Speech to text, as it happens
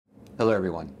Hello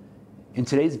everyone. In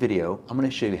today's video, I'm going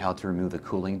to show you how to remove a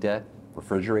cooling deck,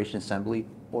 refrigeration assembly,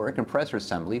 or a compressor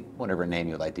assembly, whatever name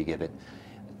you would like to give it,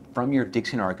 from your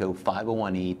Dixie Narco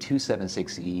 501E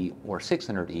 276E or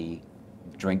 600E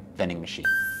drink vending machine.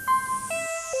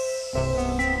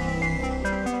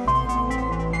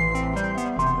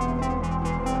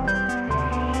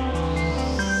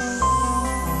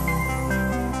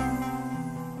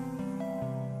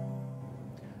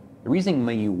 The reason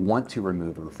you want to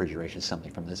remove a refrigeration assembly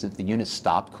from this is if the unit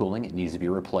stopped cooling, it needs to be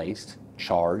replaced,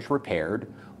 charged,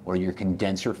 repaired, or your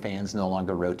condenser fan's no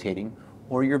longer rotating,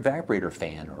 or your evaporator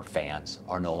fan or fans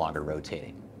are no longer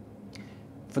rotating.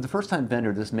 For the first-time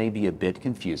vendor, this may be a bit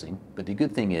confusing, but the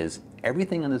good thing is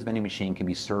everything on this vending machine can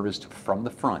be serviced from the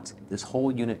front. This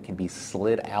whole unit can be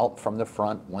slid out from the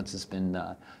front once it's been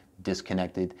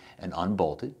disconnected and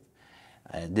unbolted.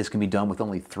 This can be done with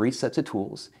only 3 sets of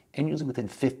tools, and usually within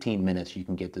 15 minutes you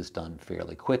can get this done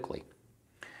fairly quickly.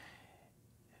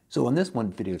 So on this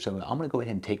one video, I'm going to go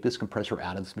ahead and take this compressor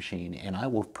out of this machine and I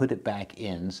will put it back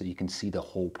in so you can see the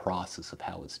whole process of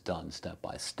how it's done step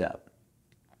by step.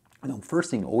 Now, first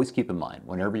thing, always keep in mind,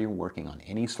 whenever you're working on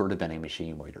any sort of vending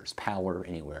machine where there's power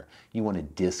anywhere, you want to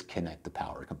disconnect the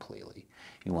power completely.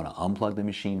 You want to unplug the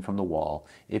machine from the wall.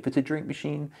 If it's a drink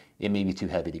machine, it may be too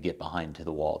heavy to get behind to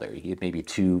the wall there. You get maybe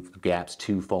 2 gaps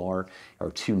too far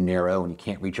or too narrow and you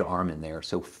can't reach your arm in there.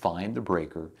 So find the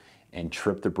breaker and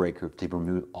trip the breaker to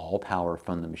remove all power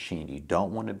from the machine. You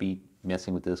don't want to be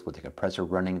messing with this with the compressor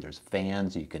running. There's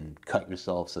fans, you can cut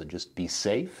yourself, so just be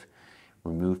safe.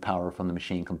 Remove power from the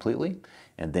machine completely,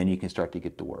 and then you can start to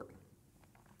get to work.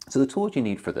 So the tools you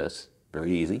need for this,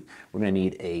 very easy. We're going to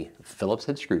need a Phillips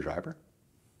head screwdriver,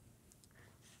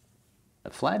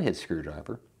 a flathead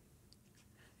screwdriver,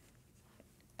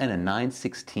 and a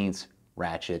 9/16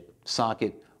 ratchet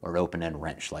socket or open-end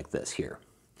wrench like this here.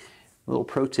 A little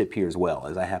pro tip here as well,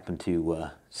 as I happen to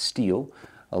steal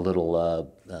a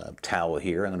little towel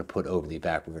here. I'm going to put over the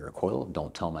evaporator coil.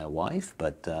 Don't tell my wife,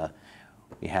 but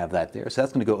we have that there. So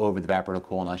that's going to go over the evaporator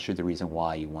coil, and I'll show you the reason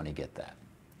why you want to get that.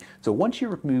 So once you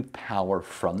remove power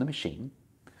from the machine,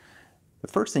 the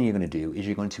first thing you're going to do is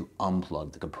you're going to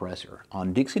unplug the compressor.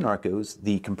 On Dixie Narcos,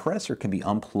 the compressor can be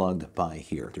unplugged by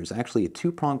here. There's actually a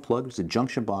 2-prong plug. There's a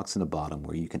junction box in the bottom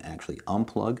where you can actually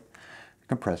unplug the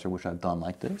compressor, which I've done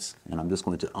like this. And I'm just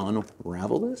going to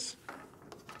unravel this.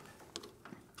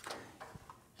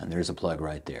 And there's a plug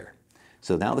right there.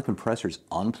 So now the compressor's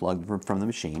unplugged from the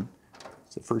machine.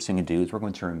 So the first thing to do is we're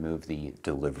going to remove the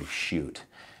delivery chute.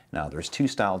 Now there's 2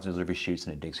 styles of delivery chutes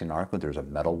in a Dixie Narco. There's a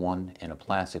metal one and a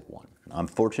plastic one. I'm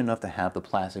fortunate enough to have the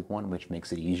plastic one, which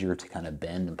makes it easier to kind of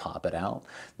bend and pop it out.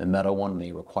 The metal one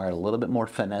may require a little bit more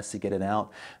finesse to get it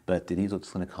out, but these are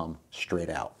just going to come straight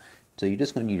out. So you're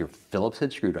just going to need your Phillips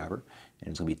head screwdriver, and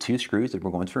it's going to be 2 screws that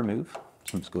we're going to remove.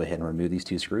 So let's go ahead and remove these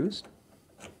 2 screws.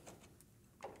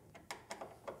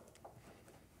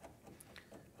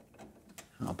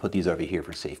 I'll put these over here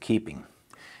for safekeeping.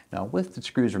 Now with the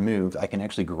screws removed, I can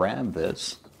actually grab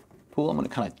this, pull. I'm going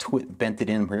to kind of bend it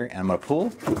in here, and I'm going to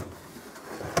pull.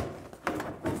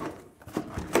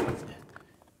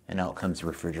 And out comes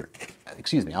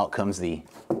the out comes the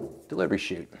delivery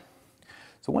chute.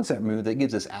 So once that's removed, that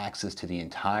gives us access to the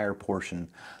entire portion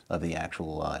of the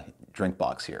actual drink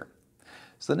box here.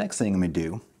 So the next thing I'm going to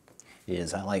do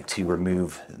is I like to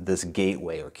remove this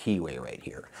gateway or keyway right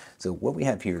here. So what we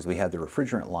have here is we have the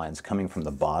refrigerant lines coming from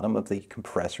the bottom of the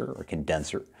compressor or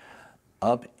condenser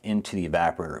up into the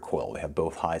evaporator coil. We have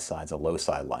both high sides and low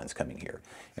side lines coming here.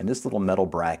 And this little metal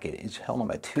bracket is held on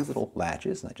by 2 little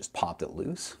latches, and I just popped it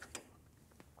loose.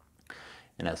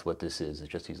 And that's what this is.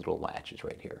 It's just these little latches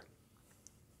right here.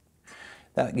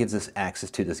 That gives us access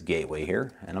to this gateway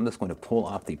here, and I'm just going to pull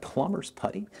off the plumber's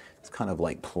putty. It's kind of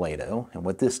like Play-Doh, and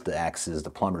what this acts as, the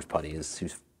plumber's putty, is to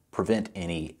prevent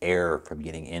any air from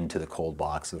getting into the cold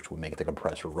box, which will make the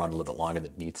compressor run a little bit longer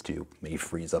than it needs to, may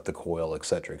freeze up the coil,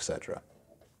 etc., etc.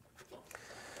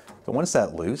 So once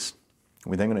that's loose,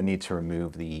 we're then going to need to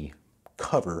remove the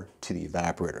cover to the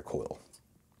evaporator coil.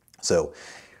 So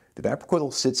the evaporator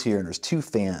coil sits here, and there's 2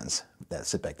 fans that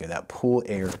sit back there that pull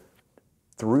air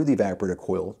through the evaporator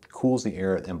coil, cools the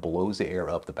air, and blows the air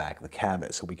up the back of the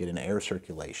cabinet, so we get an air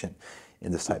circulation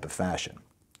in this type of fashion.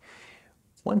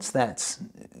 Once that's,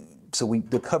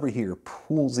 the cover here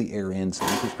pulls the air in, so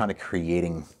we're just kind of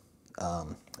creating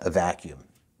a vacuum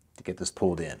to get this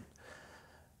pulled in,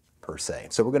 per se.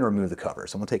 So we're going to remove the cover.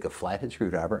 So I'm going to take a flathead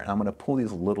screwdriver, and I'm going to pull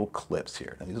these little clips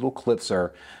here. Now these little clips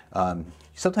are,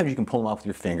 sometimes you can pull them off with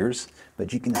your fingers,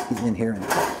 but you can get in here and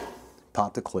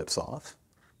pop the clips off.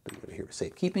 Put it over here for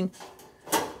safekeeping.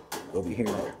 Over here,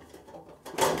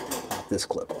 pop this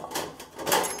clip off.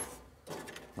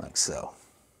 so.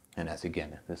 And that's,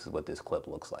 again, this is what this clip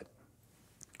looks like.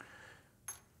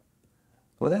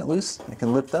 With that loose, I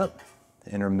can lift up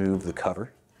and remove the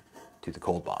cover to the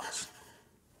cold box.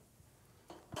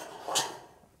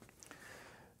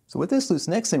 So with this loose,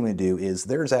 next thing we do is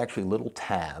there's actually little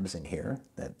tabs in here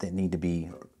that they need to be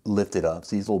lifted up.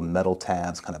 So these little metal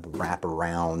tabs kind of wrap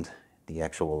around the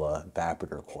actual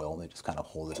evaporator coil, and they just kind of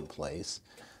hold it in place.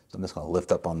 So I'm just going to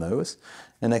lift up on those.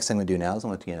 The next thing we do now is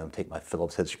I'm going to take my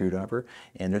Phillips head screwdriver,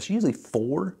 and there's usually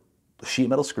 4 sheet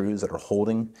metal screws that are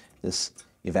holding this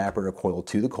evaporator coil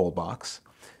to the cold box.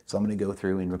 So I'm going to go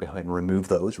through and go ahead and remove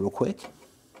those real quick.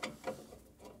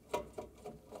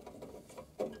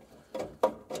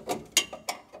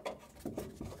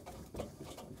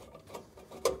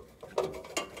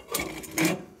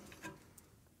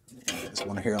 This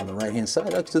one here on the right hand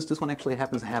side, this one actually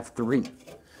happens to have 3.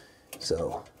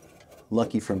 So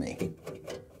lucky for me.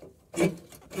 All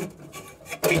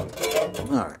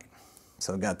right,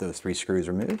 so I've got those 3 screws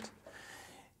removed.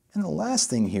 And the last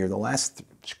thing here, the last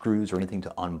screws or anything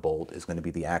to unbolt is going to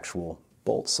be the actual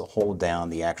bolts to hold down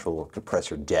the actual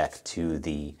compressor deck to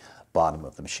the bottom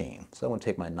of the machine. So I'm going to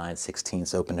take my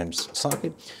 9/16 open end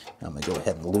socket. I'm going to go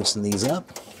ahead and loosen these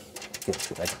up.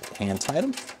 Hand tight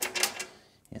them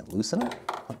and loosen them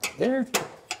up there.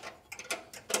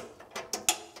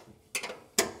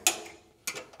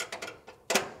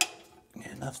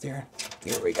 Enough there.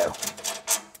 There we go.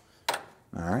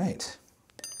 All right.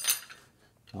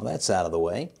 Well, that's out of the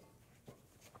way.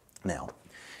 Now,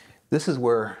 this is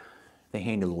where the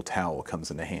handy little towel comes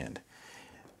into hand.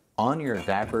 On your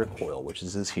evaporator coil, which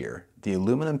is this here, the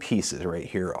aluminum pieces right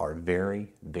here are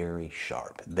very, very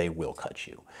sharp. They will cut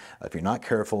you. If you're not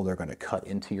careful, they're going to cut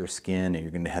into your skin, and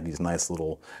you're going to have these nice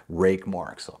little rake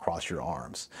marks across your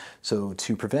arms. So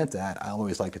to prevent that, I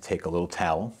always like to take a little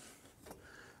towel,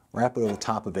 wrap it over the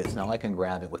top of it, so now I can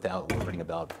grab it without worrying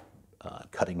about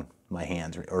cutting my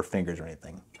hands or fingers or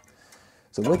anything.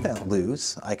 So with that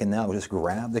loose, I can now just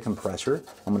grab the compressor.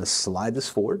 I'm going to slide this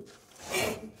forward,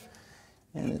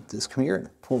 and just come here and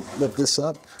lift this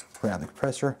up, grab the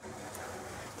compressor,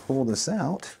 pull this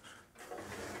out,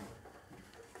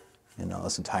 and now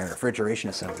this entire refrigeration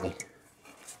assembly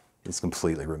is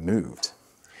completely removed.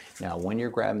 Now, when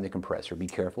you're grabbing the compressor, be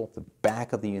careful. The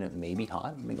back of the unit may be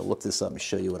hot. Let me go lift this up and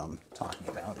show you what I'm talking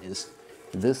about. Is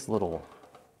this little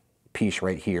piece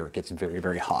right here gets very,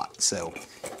 very hot. So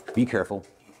be careful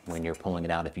when you're pulling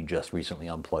it out if you just recently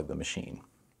unplugged the machine.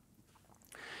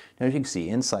 Now, as you can see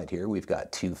inside here, we've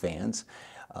got 2 fans.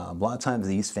 A lot of times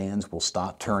these fans will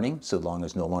stop turning so long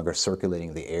as no longer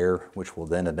circulating the air, which will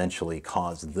then eventually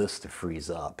cause this to freeze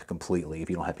up completely. If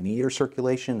you don't have any air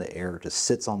circulation, the air just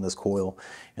sits on this coil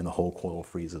and the whole coil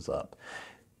freezes up.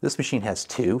 This machine has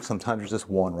 2, sometimes there's just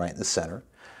 1 right in the center.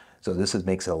 So this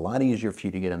makes it a lot easier for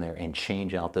you to get in there and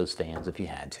change out those fans if you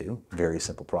had to. Very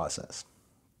simple process.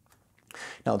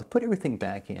 Now, to put everything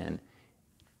back in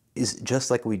is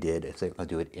just like we did, except I'll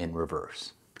do it in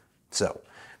reverse. So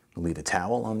I'll leave a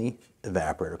towel on the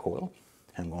evaporator coil.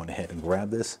 I'm going ahead and grab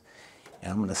this,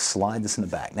 and I'm going to slide this in the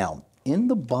back. Now, in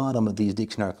the bottom of these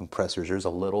Dixie Narco compressors, there's a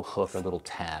little hook, a little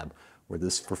tab, where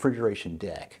this refrigeration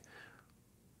deck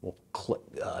will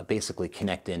basically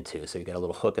connect into. So you got a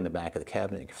little hook in the back of the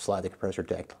cabinet, you can slide the compressor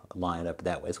deck, line it up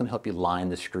that way. It's going to help you line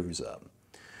the screws up.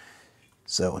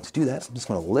 So to do that, I'm just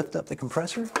going to lift up the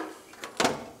compressor,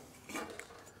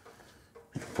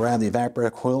 grab the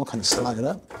evaporator coil, kind of slide it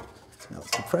up. Now the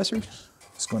compressor,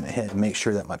 just going ahead and make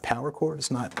sure that my power cord is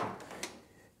not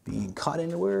being caught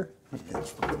anywhere.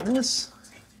 This,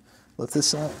 lift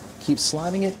this up, keep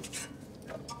sliding it.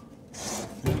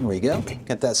 There we go.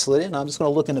 Get that slid in. I'm just going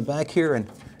to look in the back here and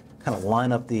kind of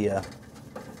line up the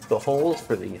holes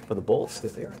for the bolts.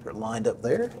 They're lined up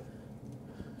there.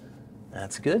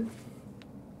 That's good.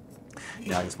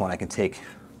 Now at this point I can take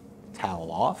the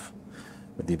towel off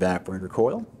with the evaporator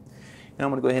coil. And I'm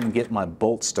going to go ahead and get my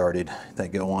bolts started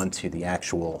that go onto the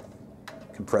actual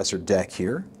compressor deck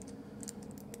here.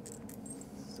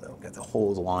 So got the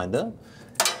holes lined up.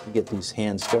 Get these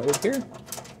hands started here.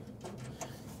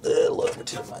 A little over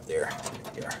to the front there.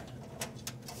 There we are.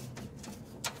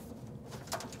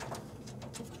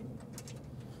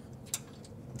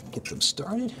 Get them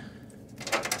started.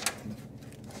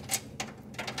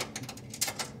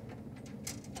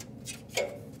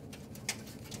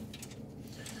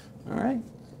 All right.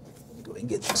 Go ahead and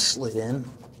get them slid in.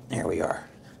 There we are.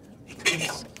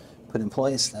 Put in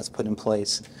place. That's put in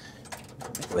place.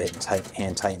 Go ahead and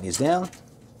hand tighten these down.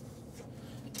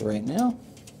 Right now.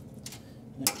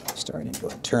 Start and go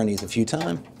ahead and turn these a few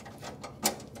times.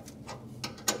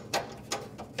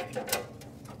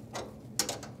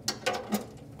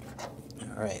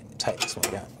 All All right, tighten this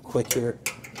one down quick here.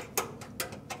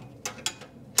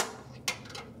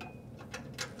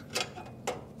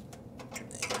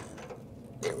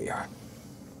 There we are.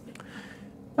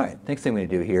 All right, next thing I'm going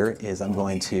to do here is I'm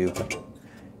going to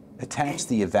attach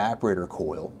the evaporator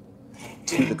coil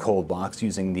to the cold box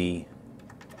using the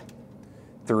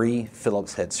 3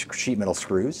 Phillips head sheet metal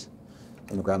screws. I'm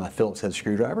going to grab my Phillips head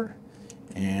screwdriver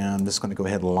and I'm just going to go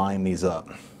ahead and line these up.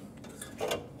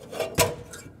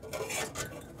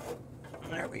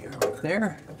 There we go,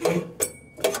 there.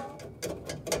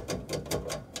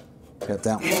 Got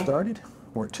that one started.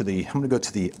 I'm going to go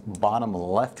to the bottom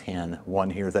left-hand one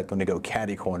here. That's going to go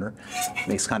caddy corner.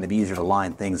 Makes it kind of easier to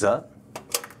line things up.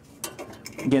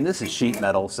 Again, this is sheet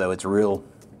metal, so it's real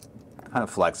kind of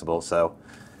flexible, so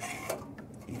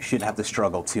you shouldn't have to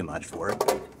struggle too much for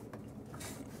it.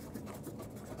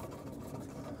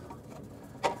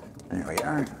 There we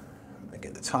are. I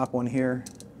get the top one here.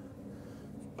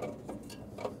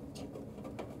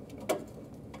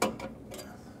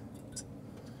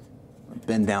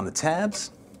 Bend down the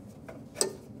tabs.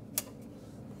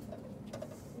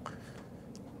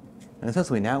 And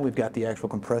essentially now we've got the actual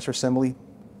compressor assembly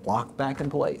locked back in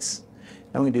place. Now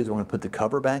what we're going to do is we're going to put the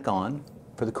cover back on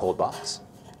for the cold box.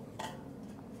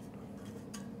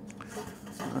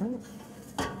 All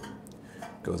right.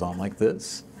 Goes on like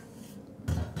this.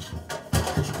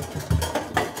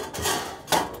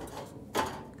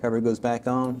 Cover goes back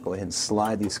on. Go ahead and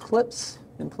slide these clips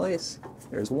in place.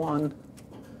 There's one.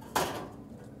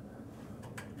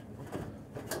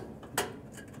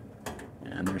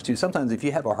 And there's two. Sometimes if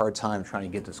you have a hard time trying to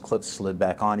get this clip slid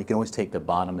back on, you can always take the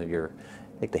bottom of your,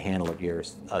 take the handle of your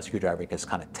screwdriver, and just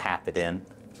kind of tap it in.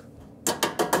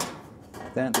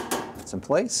 Then it's in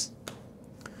place.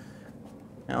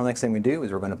 Now the next thing we do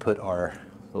is we're going to put our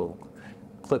little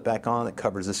clip back on that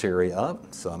covers this area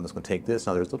up. So I'm just going to take this.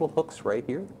 Now there's little hooks right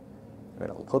here. We're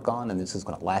going to hook on, and this is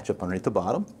going to latch up underneath the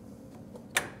bottom.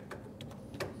 All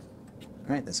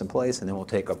right, that's in place, and then we'll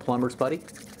take our plumber's putty.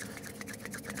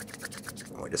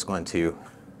 We're just going to,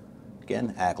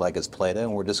 again, act like it's Play-Doh,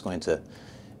 and we're just going to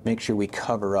make sure we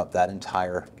cover up that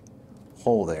entire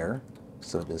hole there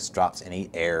so this drops any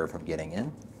air from getting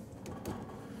in.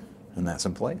 And that's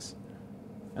in place.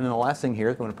 And then the last thing here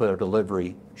is we're going to put our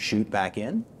delivery chute back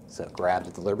in. So grab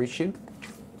the delivery chute,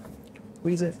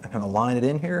 squeeze it, kind of line it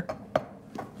in here.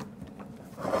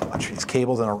 Watch these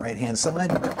cables on our right-hand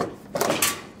side.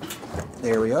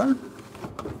 There we are.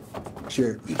 Make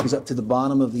sure it equals up to the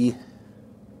bottom of the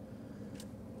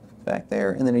back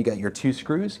there, and then you got your 2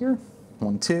 screws here.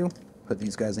 1, 2. Put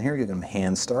these guys in here, get them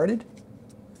hand started.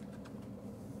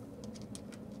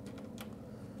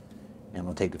 And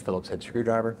we'll take the Phillips head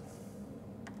screwdriver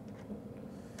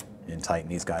and tighten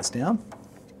these guys down.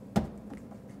 And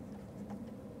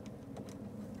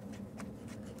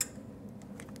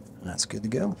that's good to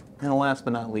go. And last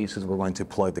but not least is we're going to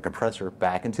plug the compressor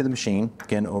back into the machine,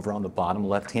 again over on the bottom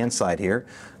left-hand side here.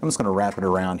 I'm just going to wrap it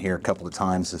around here a couple of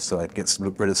times just so it gets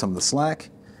rid of some of the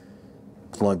slack.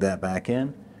 Plug that back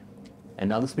in. And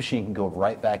now this machine can go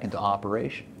right back into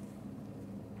operation.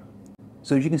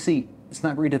 So as you can see, it's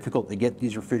not very difficult to get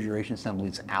these refrigeration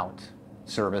assemblies out,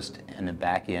 serviced, and then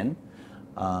back in.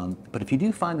 But if you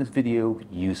do find this video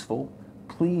useful,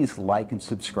 please like and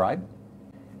subscribe.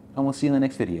 And we'll see you in the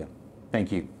next video.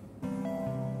 Thank you.